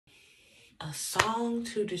a song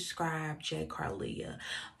to describe J.Carleah.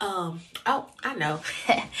 Oh, I know.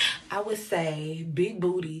 I would say Big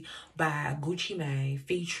Booty by Gucci Mane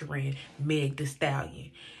featuring Meg Thee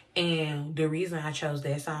Stallion. And the reason I chose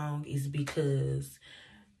that song is because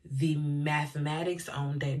the mathematics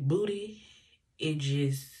on that booty,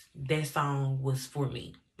 that song was for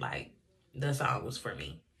me. Like, the song was for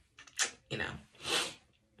me. You know.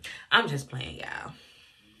 I'm just playing, y'all.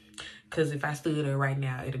 Because if I stood there right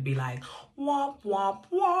now, it'd be like, womp, womp,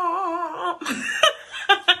 womp.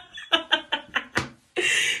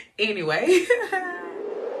 Anyway.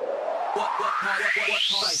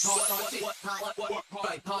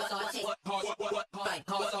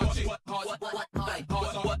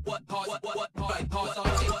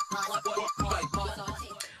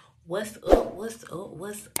 What's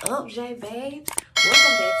up, J babes?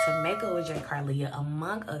 Welcome back to Makeup with J.Carleah,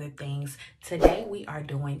 among other things. Today we are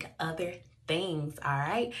doing other things, all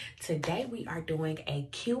right? Today we are doing a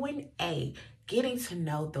Q&A, getting to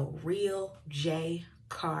know the real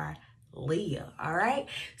J.Carleah. All right,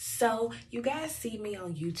 so you guys see me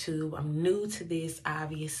on YouTube. I'm new to this,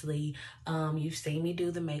 obviously. You've seen me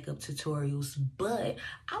do the makeup tutorials, but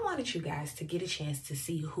I wanted you guys to get a chance to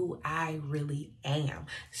see who I really am.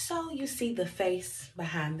 So you see the face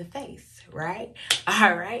behind the face, right?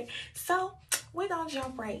 All right, so we're gonna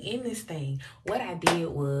jump right in this thing. What I did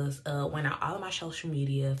was went on all of my social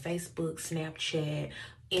media, Facebook, Snapchat,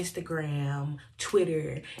 Instagram,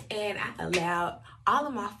 Twitter, and I allowed all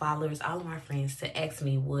of my followers, all of my friends to ask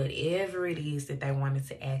me whatever it is that they wanted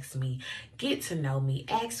to ask me. Get to know me,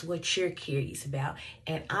 ask what you're curious about,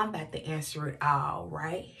 and I'm about to answer it all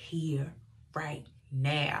right here, right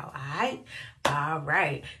now, all right? All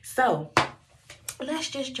right, so let's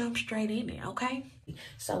just jump straight in there, okay?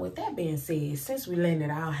 So with that being said, since we letting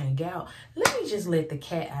it all hang out, let me just let the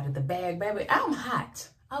cat out of the bag, baby. I'm hot,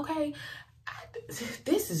 okay?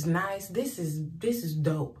 This is nice. This is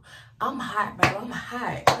dope. I'm hot, baby. I'm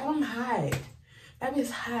hot. I'm hot. Baby, it's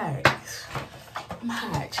hot. I'm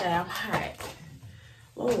hot, child. I'm hot.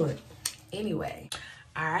 Lord. Anyway.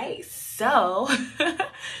 All right. So,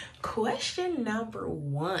 question number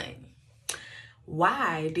 1.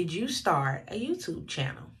 Why did you start a YouTube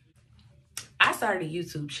channel? I started a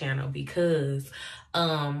YouTube channel because,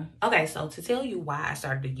 okay, so to tell you why I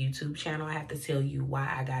started a YouTube channel, I have to tell you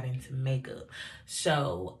why I got into makeup.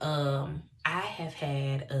 So, I have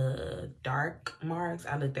had dark marks.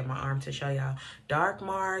 I looked at my arm to show y'all dark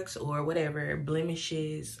marks or whatever,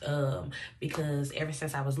 blemishes, because ever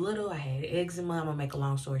since I was little, I had eczema. I'm gonna make a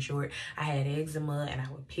long story short. I had eczema and I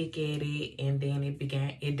would pick at it, and then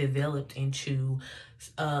it developed into,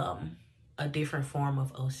 a different form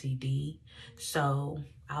of OCD. So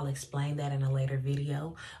I'll explain that in a later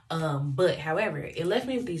video. But however, it left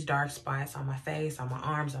me with these dark spots on my face, on my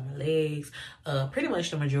arms, on my legs, pretty much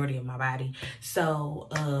the majority of my body. So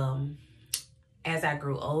as I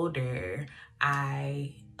grew older,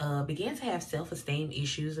 I began to have self-esteem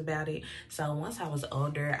issues about it. So once I was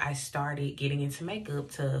older, I started getting into makeup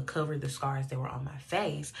to cover the scars that were on my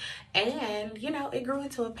face. And, you know, it grew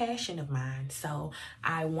into a passion of mine. So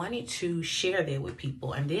I wanted to share that with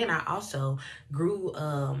people. And then I also grew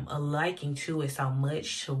a liking to it so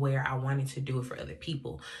much to where I wanted to do it for other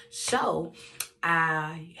people. So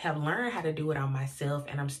I have learned how to do it on myself,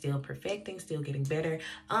 and I'm still perfecting, still getting better.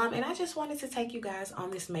 And I just wanted to take you guys on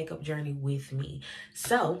this makeup journey with me.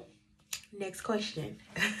 So, next question.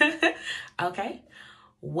 Okay.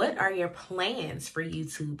 What are your plans for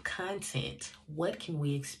YouTube content? What can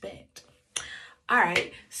we expect? All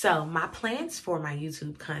right. So, my plans for my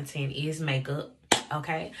YouTube content is makeup.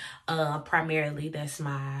 Okay. Primarily, that's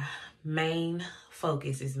my main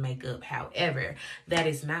focus is makeup. However, that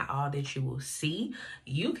is not all that you will see.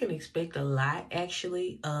 You can expect a lot,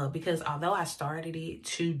 actually, because although I started it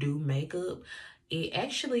to do makeup, it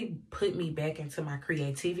actually put me back into my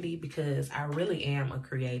creativity, because I really am a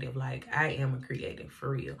creative. Like, I am a creative for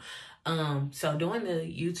real. So doing the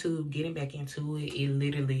YouTube, getting back into it, it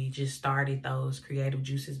literally just started those creative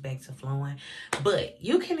juices back to flowing. But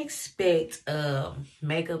you can expect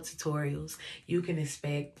makeup tutorials. You can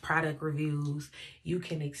expect product reviews. You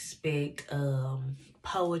can expect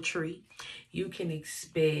poetry. You can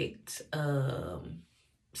expect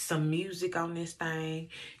some music on this thing.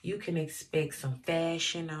 You can expect some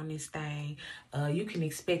fashion on this thing. You can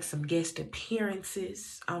expect some guest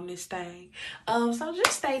appearances on this thing. So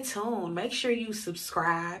just stay tuned. Make sure you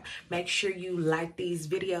subscribe. Make sure you like these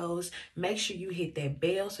videos. Make sure you hit that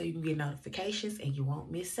bell so you can get notifications and you won't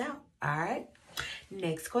miss out. All right.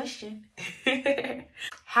 Next question.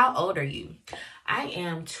 How old are you? I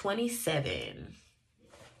am 27.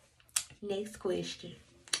 Next question.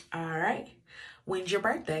 All right. When's your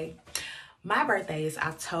birthday? My birthday is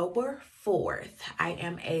October 4th. I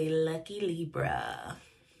am a lucky Libra.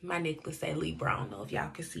 My necklace say Libra. I don't know if y'all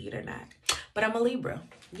can see it or not. But I'm a Libra.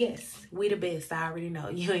 Yes, we the best. I already know.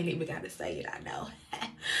 You ain't even got to say it. I know.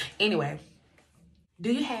 Anyway.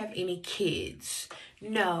 Do you have any kids?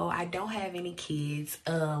 No, I don't have any kids.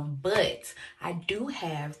 But I do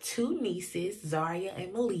have two nieces, Zaria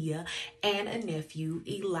and Malia, and a nephew,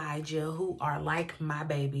 Elijah, who are like my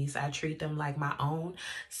babies. I treat them like my own.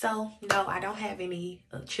 So, no, I don't have any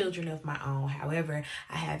children of my own. However,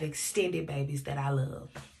 I have extended babies that I love.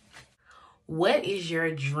 What is your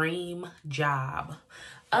dream job?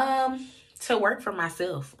 To work for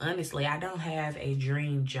myself. Honestly, I don't have a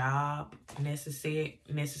dream job necessarily.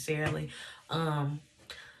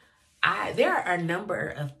 There are a number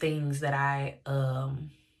of things that I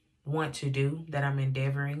want to do that I'm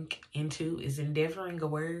endeavoring into. Is endeavoring a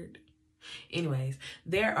word? Anyways,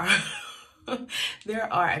 there are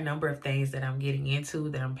there are a number of things that I'm getting into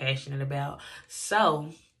that I'm passionate about. So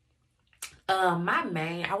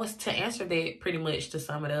to answer that, pretty much to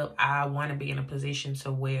sum it up, I want to be in a position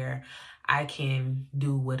to where I can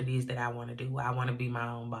do what it is that I want to do. I want to be my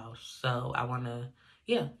own boss. So I want to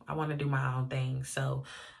do my own thing. So,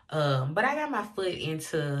 but I got my foot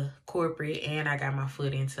into corporate and I got my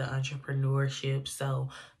foot into entrepreneurship. So,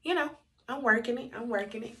 I'm working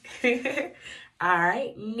it. All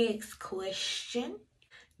right. Next question.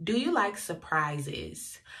 Do you like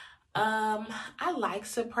surprises? I like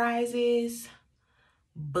surprises,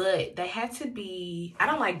 but they have to be, I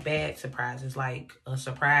don't like bad surprises, like a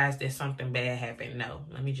surprise that something bad happened. No,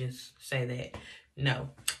 let me just say that. No.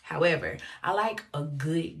 However, I like a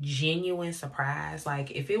good, genuine surprise.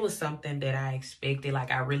 Like if it was something that I expected,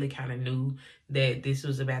 like I really kind of knew that this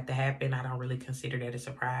was about to happen, I don't really consider that a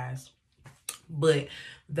surprise. But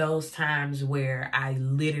those times where I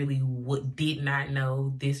literally did not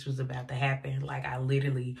know this was about to happen, like I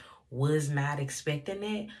literally was not expecting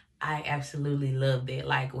it, I absolutely love that.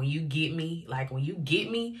 Like when you get me,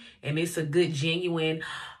 and it's a good, genuine,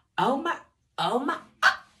 oh my, oh my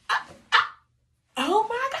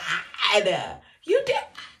God, you did.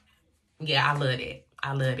 Yeah, I love it.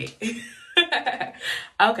 I love it.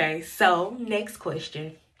 Okay, so next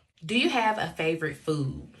question. Do you have a favorite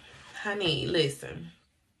food? Honey, listen.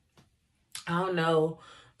 I don't know.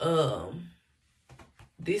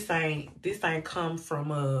 This ain't come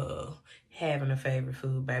from having a favorite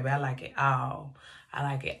food, baby. I like it all. I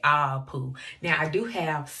like it all, poo. Now I do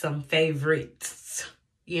have some favorites,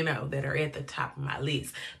 that are at the top of my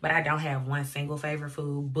list, but I don't have one single favorite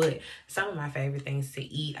food. But some of my favorite things to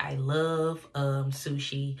eat, I love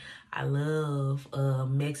sushi. I love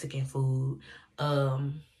Mexican food.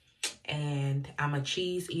 And I'm a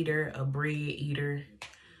cheese eater, a bread eater.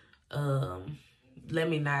 Let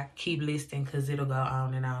me not keep listing because it'll go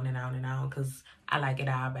on and on and on and on because I like it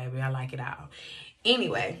all, baby. I like it all.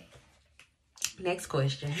 Anyway, next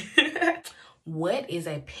question. What is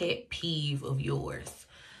a pet peeve of yours?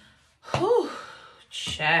 Whew,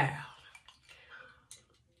 child.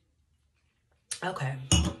 Okay.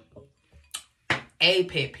 A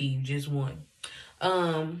pet peeve, just one.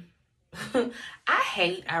 I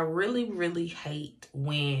really, really hate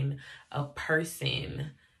when a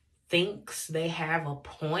person thinks they have a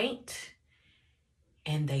point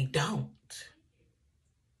and they don't.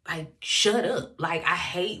 Like, shut up. Like, I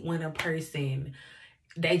hate when a person,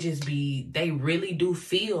 they really do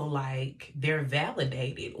feel like they're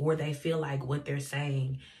validated, or they feel like what they're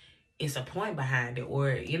saying is a point behind it, or,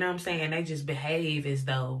 you know what I'm saying? They just behave as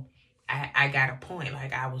though I got a point.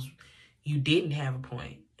 Like, you didn't have a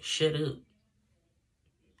point. Shut up.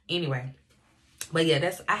 Anyway. But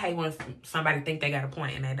yeah, I hate when somebody think they got a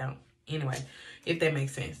point and they don't. Anyway, if that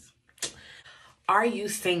makes sense. Are you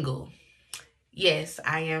single? Yes,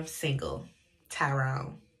 I am single.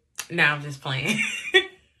 Tyrone. No, I'm just playing.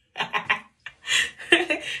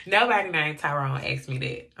 Nobody named Tyrone asked me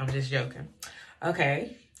that. I'm just joking.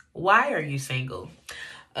 Okay. Why are you single?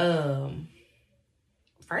 First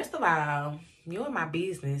of all, you're in my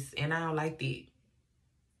business and I don't like that.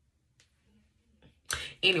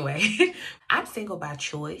 Anyway, I'm single by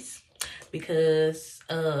choice because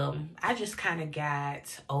I just kind of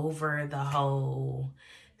got over the whole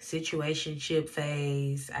situationship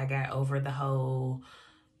phase. I got over the whole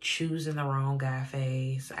choosing the wrong guy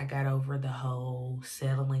phase. I got over the whole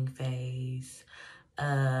settling phase.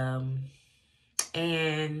 And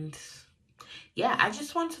yeah, I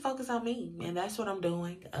just wanted to focus on me, and that's what I'm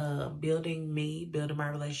doing. Building my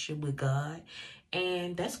relationship with God,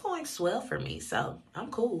 and that's going swell for me. So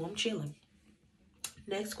I'm cool. I'm chilling.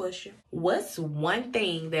 Next question. What's one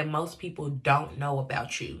thing that most people don't know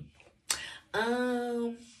about you?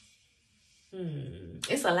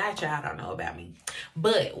 It's a lot y'all don't know about me.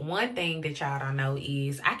 But one thing that y'all don't know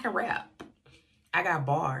is I can rap. I got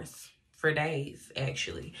bars for days,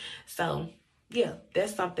 actually. So, yeah,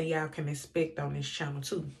 that's something y'all can expect on this channel,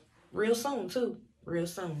 too. Real soon, too. Real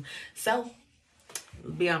soon. So,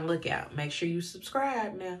 be on the lookout. Make sure you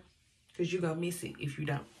subscribe now, because you're going to miss it if you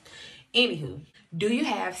don't. Anywho, do you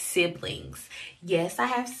have siblings? Yes, I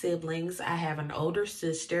have siblings. I have an older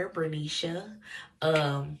sister, Bernicia.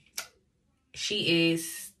 She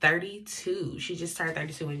is 32. She just turned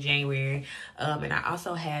 32 in January. And I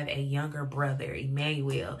also have a younger brother,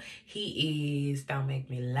 Emmanuel. He is, don't make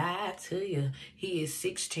me lie to you, he is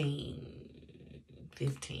 16.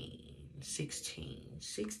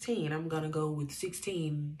 I'm gonna go with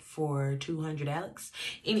 16 for 200, Alex.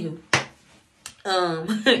 Anywho,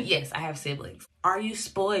 yes, I have siblings. Are you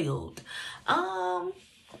spoiled?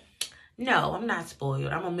 No, I'm not spoiled.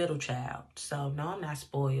 I'm a middle child. So, no, I'm not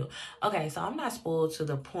spoiled. Okay, so I'm not spoiled to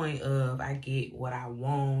the point of I get what I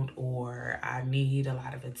want or I need a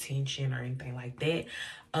lot of attention or anything like that.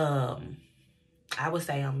 I would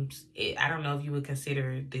say I don't know if you would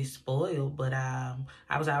consider this spoiled, but I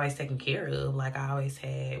was always taken care of. Like, I always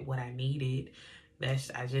had what I needed.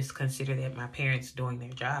 I just consider that my parents doing their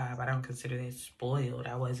job. I don't consider that spoiled.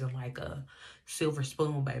 I wasn't like a silver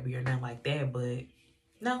spoon baby or nothing like that, but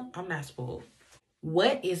no, I'm not spoiled.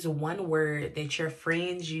 What is one word that your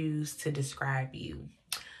friends use to describe you?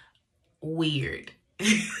 Weird.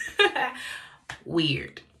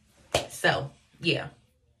 Weird. So, yeah.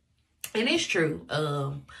 And it's true.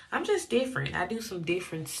 I'm just different. I do some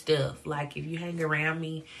different stuff. Like, if you hang around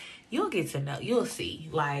me, you'll get to know. You'll see.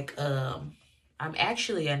 Like, I'm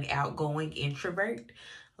actually an outgoing introvert.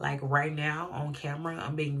 Like, right now on camera,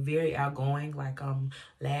 I'm being very outgoing. Like, I'm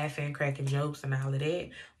laughing, cracking jokes and all of that.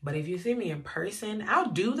 But if you see me in person, I'll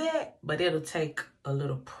do that. But it'll take a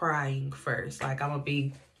little prying first. Like, I'm going to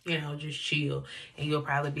be, you know, just chill. And you'll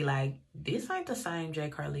probably be like, this ain't the same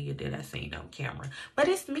J.Carleah that I seen on camera. But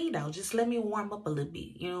it's me, though. Just let me warm up a little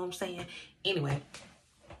bit. You know what I'm saying? Anyway.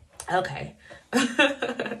 Okay.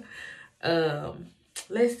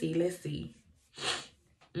 Let's see. Let's see.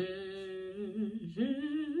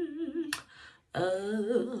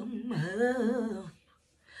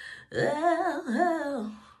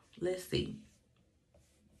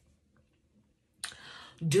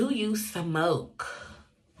 Do you smoke?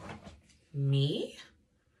 Me?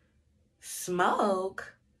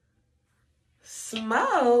 Smoke?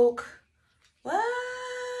 What?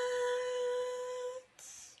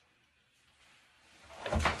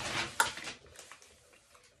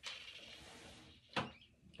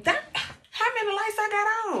 How many lights I got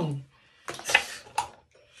on?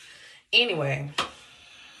 Anyway.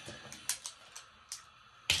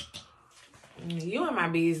 You in my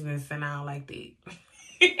business and I don't like that.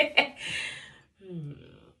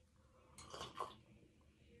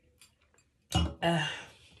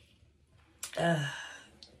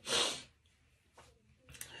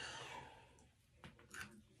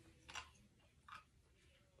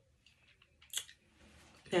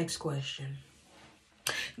 Next question.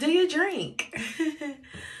 Do you drink?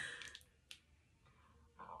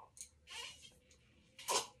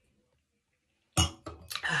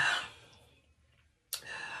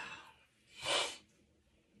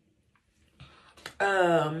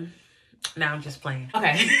 No, I'm just playing.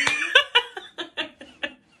 Okay.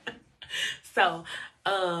 So,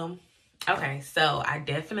 okay, so I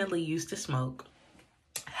definitely used to smoke.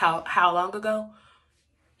 How long ago?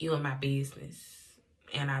 You in my business.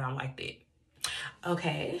 And I don't like that.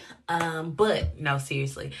 Okay. But no,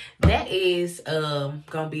 seriously. That is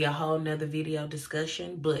gonna be a whole nother video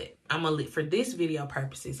discussion. But for this video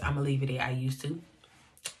purposes, I'm gonna leave it at I used to.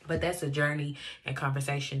 But that's a journey and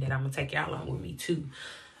conversation that I'm gonna take y'all along with me too.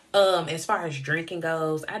 As far as drinking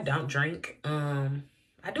goes, I don't drink.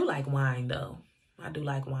 I do like wine though. I do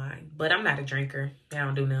like wine, but I'm not a drinker. They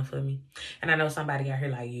don't do nothing for me. And I know somebody out here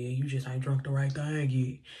like, yeah, you just ain't drunk the right thing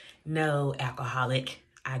yet. No, alcoholic.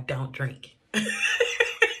 I don't drink.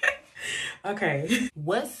 Okay.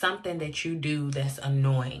 What's something that you do that's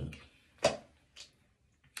annoying?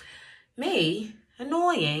 Me?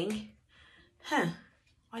 Annoying? Huh.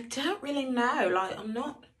 I don't really know. Like,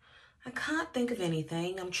 I can't think of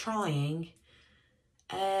anything. I'm trying.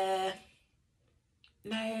 No.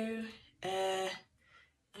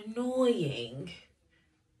 Annoying.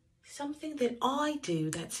 Something that I do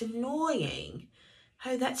that's annoying.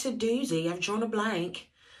 Oh, that's a doozy. I've drawn a blank.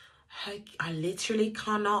 I literally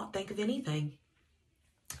cannot think of anything.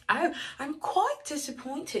 I'm quite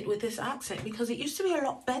disappointed with this accent because it used to be a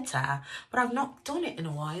lot better, but I've not done it in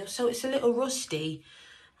a while, so it's a little rusty.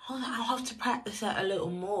 I'll have to practice that a little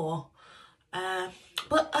more. Uh,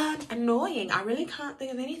 but annoying. I really can't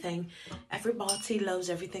think of anything. Everybody loves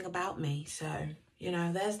everything about me, so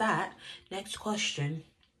there's that. Next question.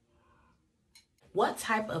 What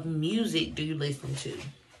type of music do you listen to?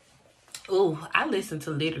 Oh, I listen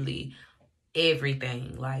to literally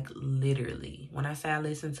everything. Like literally. When I say I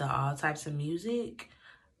listen to all types of music,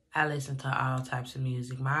 I listen to all types of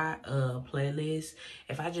music. My playlist,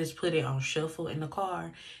 if I just put it on shuffle in the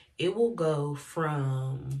car, it will go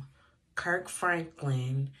from Kirk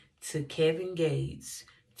Franklin to Kevin Gates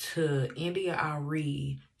to India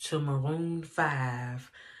Arie to Maroon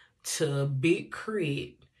 5 to Big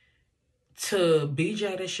Crit to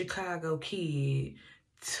BJ the Chicago Kid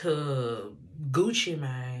to Gucci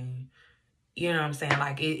Mane. You know what I'm saying?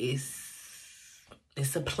 Like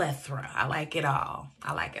it's a plethora. I like it all.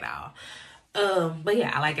 I like it all. But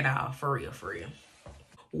yeah, I like it all. For real, for real.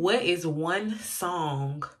 What is one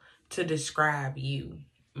song to describe you?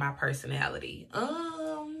 My personality.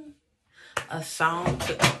 A song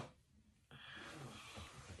to...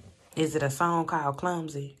 Is it a song called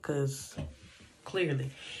Clumsy? Because clearly.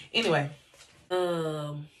 Anyway.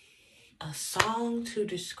 A song to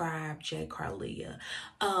describe J.Carleah.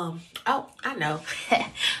 Oh, I know.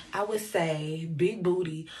 I would say Big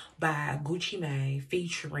Booty by Gucci Mane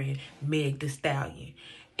featuring Meg Thee Stallion.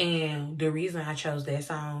 And the reason I chose that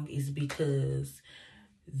song is because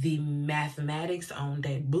the mathematics on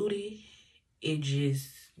that booty,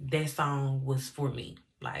 that song was for me.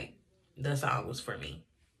 Like, the song was for me.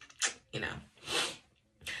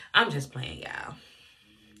 I'm just playing, y'all.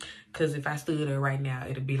 Because if I stood there right now,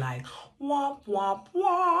 it'd be like, womp, womp,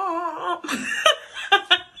 womp.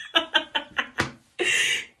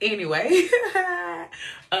 Anyway.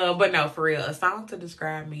 But no, for real, a song to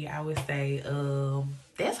describe me, I would say,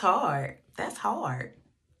 that's hard. That's hard.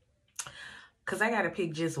 Because I got to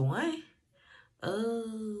pick just one.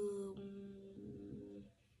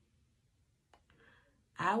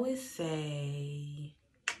 I would say,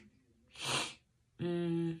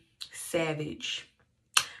 Savage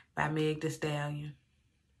by Meg Thee Stallion.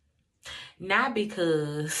 Not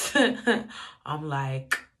because I'm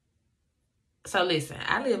like... So listen,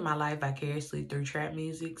 I live my life vicariously through trap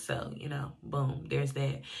music. So, boom, there's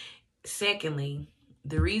that. Secondly,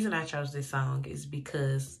 the reason I chose this song is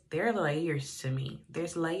because there are layers to me.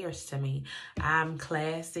 There's layers to me. I'm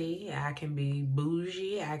classy. I can be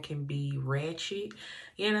bougie. I can be ratchet.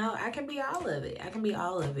 I can be all of it. I can be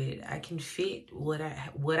all of it. I can fit what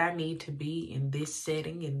I need to be in this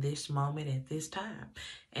setting, in this moment, at this time.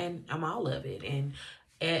 And I'm all of it. And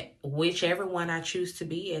at whichever one I choose to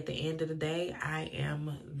be, at the end of the day, I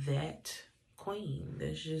am that queen.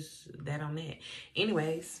 That's just that on that.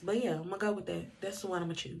 Anyways, but yeah, I'm gonna go with that. That's the one I'm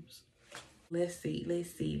gonna choose. Let's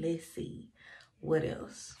see. What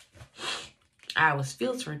else? I was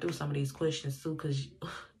filtering through some of these questions too, because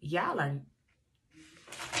y'all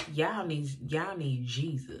need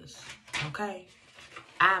Jesus. Okay?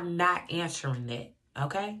 I'm not answering that.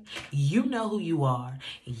 Okay? You know who you are,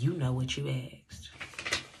 and you know what you asked.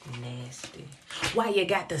 Nasty. Why you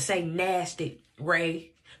got to say nasty,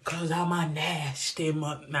 Ray? Cause I'm a nasty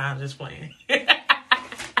Nah, I'm just playing.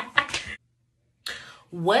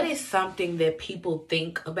 What is something that people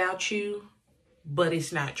think about you, but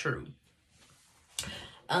it's not true?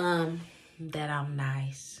 That I'm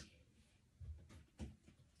nice.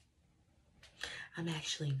 I'm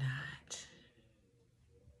actually not.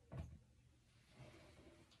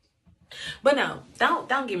 But no,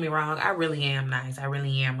 don't get me wrong. I really am nice. I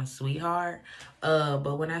really am a sweetheart.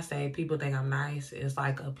 But when I say people think I'm nice, it's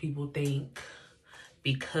like people think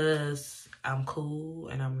because I'm cool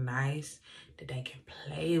and I'm nice that they can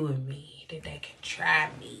play with me, that they can try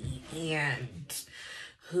me, and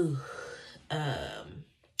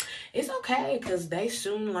it's okay because they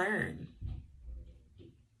soon learn.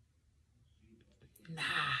 Nah.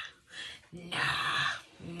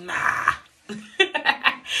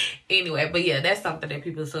 Anyway, but yeah, that's something that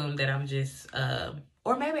people assume that I'm just,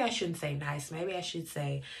 or maybe I shouldn't say nice. Maybe I should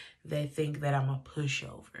say they think that I'm a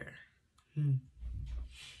pushover.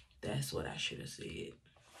 That's what I should have said.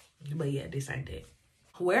 But yeah, this ain't it.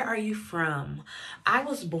 Where are you from? I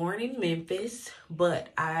was born in Memphis, but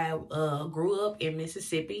I grew up in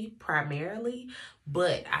Mississippi primarily.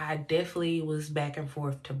 But I definitely was back and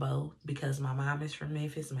forth to both because my mom is from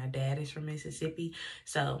Memphis, my dad is from Mississippi.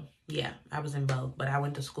 So yeah, I was in both, but I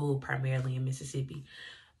went to school primarily in Mississippi.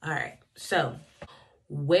 All right, so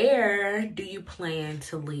where do you plan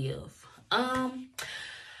to live?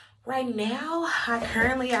 Right now,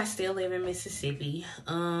 I still live in Mississippi.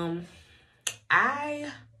 I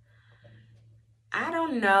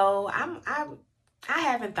don't know. I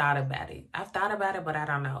haven't thought about it. I've thought about it, but I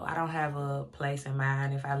don't know. I don't have a place in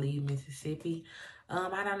mind if I leave Mississippi.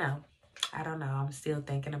 I don't know. I don't know. I'm still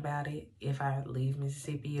thinking about it. If I leave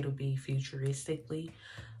Mississippi, it'll be futuristically.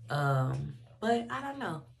 But I don't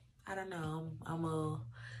know. I don't know. I'm gonna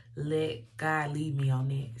let God lead me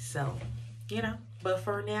on it. So, you know. But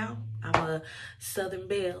for now, I'm a Southern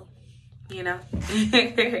Belle. You know.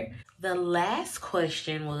 The last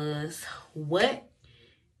question was, what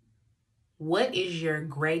is your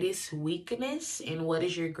greatest weakness and what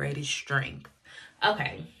is your greatest strength?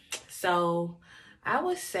 Okay, so I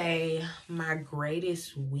would say my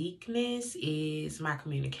greatest weakness is my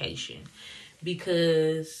communication,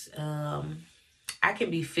 because I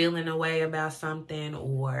can be feeling a way about something,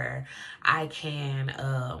 or I can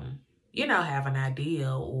have an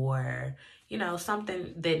idea, or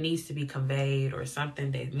something that needs to be conveyed, or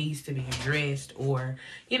something that needs to be addressed, or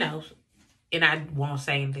and I won't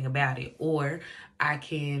say anything about it. Or I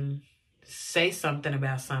can say something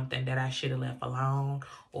about something that I should have left alone,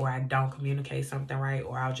 or I don't communicate something right,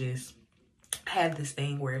 or I'll just have this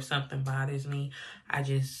thing where if something bothers me, I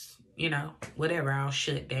just, whatever, I'll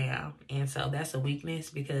shut down. And so that's a weakness,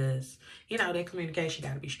 because, that communication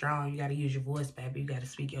got to be strong. You got to use your voice, baby. You got to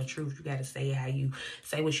speak your truth. You got to say how you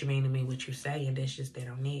say what you mean to me, what you say, and that's just that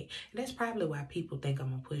on it. And that's probably why people think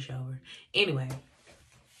I'm a pushover. Anyway,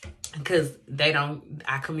 because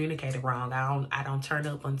I communicated wrong. I don't turn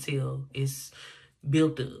up until it's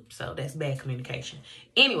built up. So that's bad communication.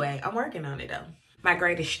 Anyway, I'm working on it though. My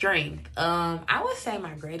greatest strength. I would say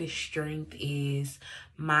my greatest strength is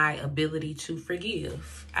my ability to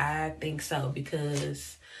forgive. I think so,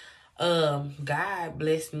 because God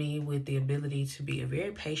blessed me with the ability to be a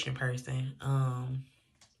very patient person.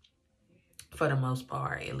 For the most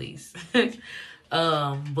part, at least.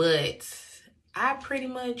 But I pretty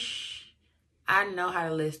much, I know how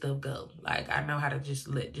to let stuff go. Like, I know how to just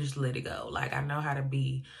let it go. Like, I know how to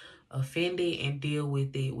be offended and deal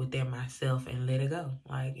with it within myself and let it go.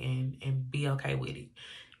 Like, and be okay with it,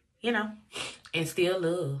 and still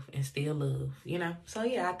love, So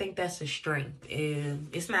yeah, I think that's a strength. And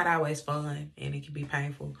it's not always fun, and it can be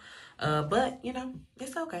painful. But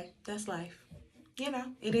it's okay. That's life.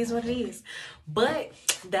 It is what it is. But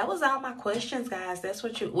that was all my questions, guys. That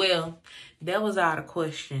was all the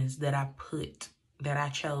questions that I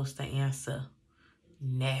chose to answer.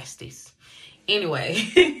 Nasties. Anyway,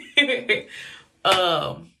 that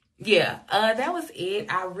was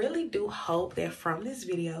it. I really do hope that from this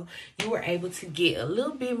video, you were able to get a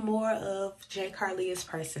little bit more of J.Carleah's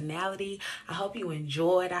personality. I hope you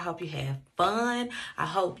enjoyed. I hope you had fun. I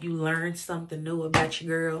hope you learned something new about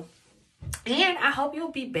your girl. And I hope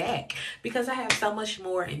you'll be back, because I have so much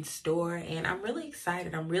more in store, and I'm really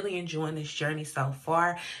excited. I'm really enjoying this journey so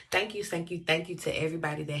far. Thank you to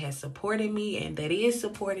everybody that has supported me and that is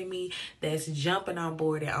supporting me, that's jumping on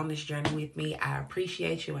board and on this journey with me. I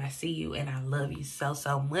appreciate you. I see you, and I love you so,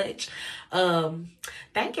 so much.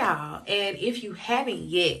 Thank y'all. And if you haven't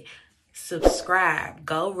yet, subscribe.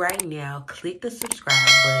 Go right now. Click the subscribe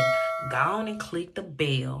button. Go on and click the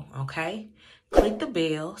bell, okay? Click the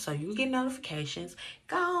bell so you can get notifications.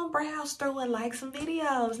 Go on, browse through and like some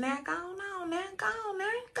videos. Now, go on.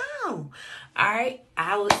 All right,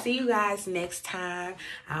 I will see you guys next time.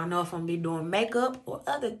 I don't know if I'm going to be doing makeup or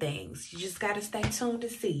other things. You just got to stay tuned to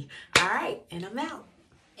see. All right, and I'm out.